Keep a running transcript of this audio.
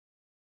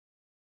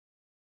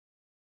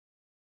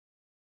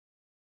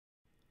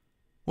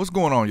What's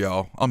going on,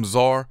 y'all? I'm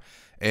Czar,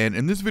 and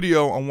in this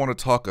video I want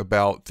to talk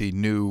about the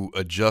new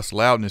Adjust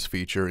Loudness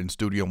feature in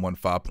Studio One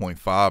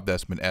 5.5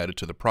 that's been added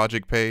to the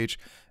project page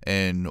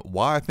and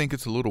why I think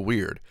it's a little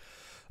weird.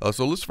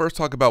 So let's first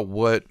talk about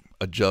what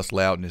Adjust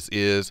Loudness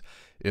is.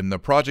 In the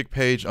project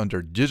page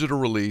under Digital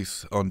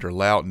Release, under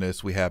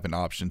Loudness, we have an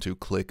option to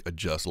click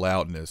Adjust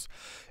Loudness.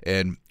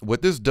 And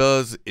what this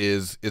does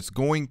is it's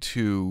going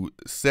to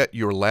set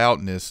your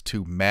loudness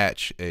to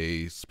match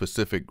a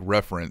specific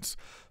reference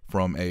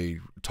from a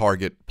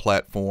target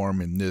platform.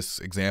 In this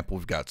example,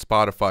 we've got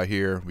Spotify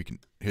here. We can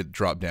hit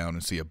drop down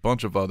and see a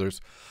bunch of others.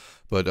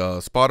 But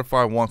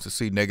Spotify wants to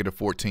see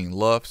 -14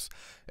 LUFS.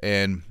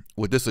 And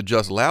what this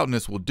Adjust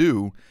Loudness will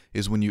do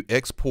is when you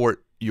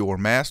export your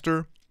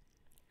master,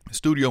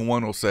 Studio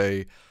One will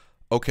say,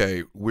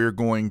 okay, we're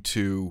going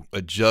to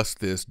adjust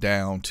this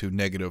down to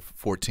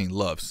 -14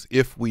 LUFS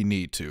if we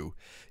need to,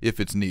 if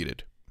it's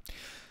needed.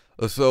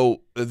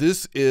 So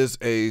this is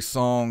a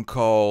song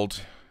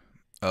called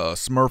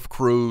Smurf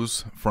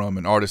Cruise from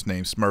an artist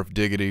named Smurf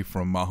Diggity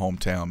from my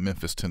hometown,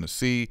 Memphis,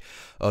 Tennessee,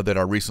 that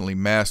I recently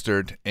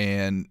mastered.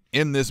 And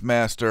in this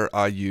master,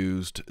 I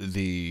used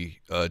the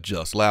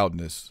Adjust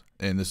Loudness,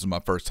 and this is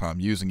my first time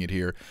using it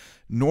here.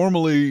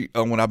 Normally,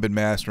 when I've been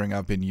mastering,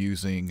 I've been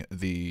using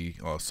the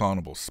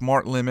Sonable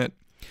Smart Limit,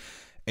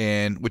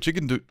 and which you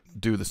can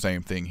do the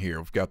same thing here.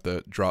 We've got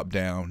the drop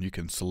down. You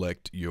can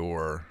select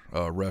your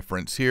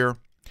reference here,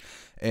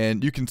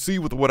 and you can see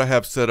with what I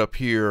have set up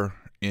here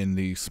in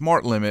the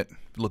Smart Limit,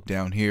 look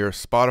down here,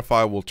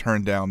 Spotify will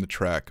turn down the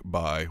track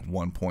by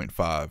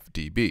 1.5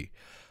 dB.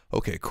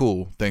 Okay,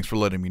 cool. Thanks for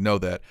letting me know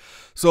that.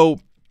 So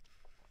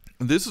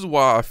this is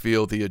why I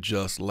feel the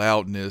Adjust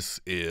Loudness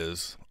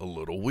is a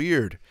little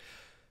weird.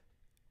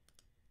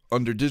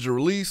 Under Digital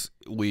Release,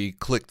 we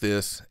click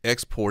this,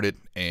 export it,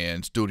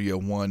 and Studio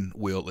One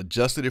will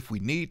adjust it if we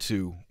need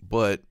to,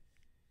 but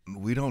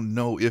we don't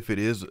know if it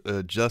is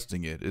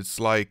adjusting it. It's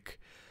like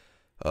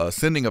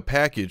sending a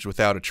package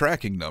without a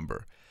tracking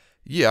number.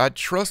 Yeah, I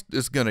trust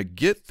it's going to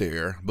get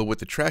there, but with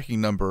the tracking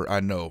number,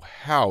 I know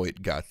how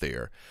it got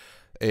there.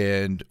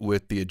 And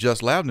with the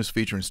Adjust Loudness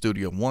feature in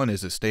Studio One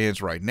as it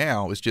stands right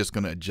now, it's just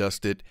going to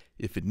adjust it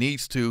if it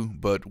needs to,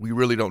 but we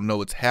really don't know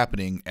what's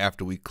happening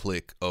after we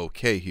click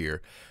OK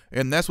here.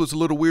 And that's what's a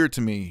little weird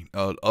to me.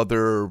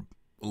 Other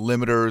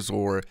limiters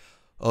or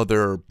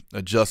other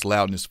Adjust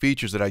Loudness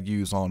features that I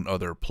use on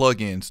other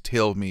plugins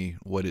tell me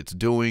what it's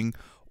doing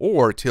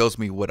or tells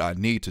me what I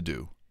need to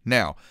do.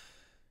 Now,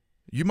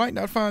 you might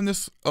not find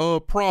this a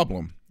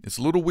problem. It's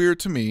a little weird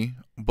to me,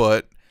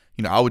 but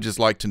I would just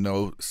like to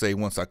know, say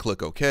once I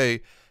click OK,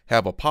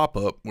 have a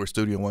pop-up where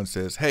Studio One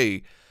says,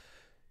 hey,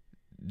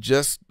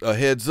 just a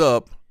heads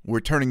up, we're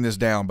turning this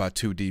down by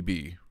 2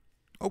 dB.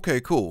 Okay,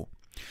 cool.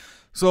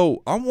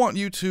 So I want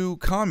you to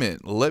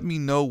comment. Let me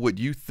know what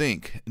you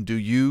think. Do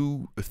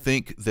you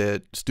think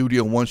that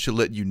Studio One should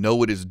let you know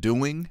what it's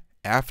doing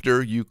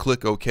after you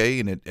click OK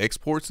and it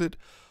exports it?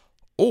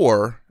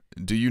 Or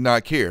do you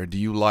not care? Do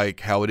you like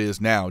how it is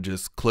now?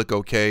 Just click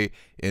OK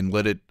and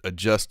let it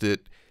adjust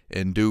it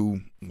and do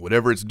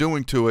whatever it's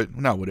doing to it.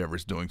 Not whatever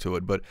it's doing to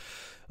it, but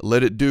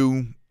let it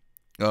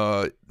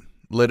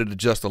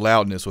adjust the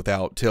loudness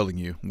without telling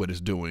you what it's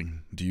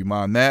doing. Do you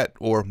mind that,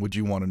 or would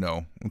you want to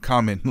know?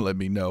 Comment and let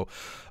me know.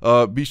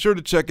 Be sure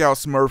to check out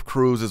Smurf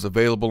Cruise. Is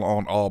available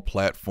on all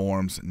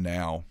platforms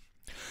now.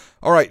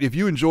 All right, if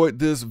you enjoyed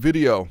this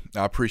video,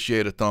 I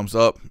appreciate a thumbs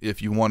up.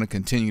 If you want to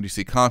continue to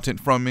see content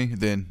from me,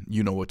 then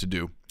you know what to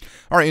do.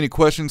 All right, any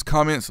questions,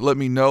 comments, let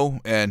me know,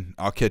 and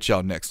I'll catch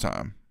y'all next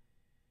time.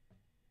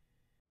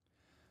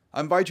 I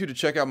invite you to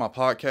check out my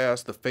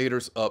podcast, the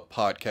Faders Up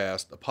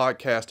Podcast, a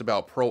podcast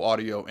about pro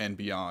audio and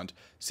beyond.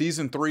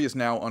 Season 3 is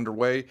now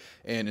underway,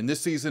 and in this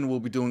season, we'll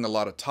be doing a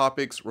lot of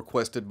topics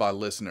requested by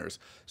listeners.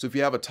 So if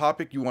you have a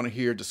topic you want to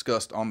hear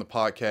discussed on the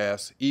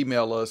podcast,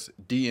 email us,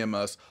 DM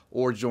us,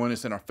 or join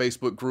us in our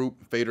Facebook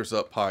group, Faders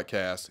Up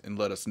Podcast, and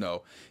let us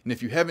know. And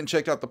if you haven't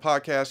checked out the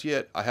podcast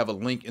yet, I have a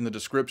link in the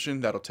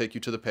description that'll take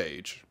you to the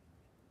page.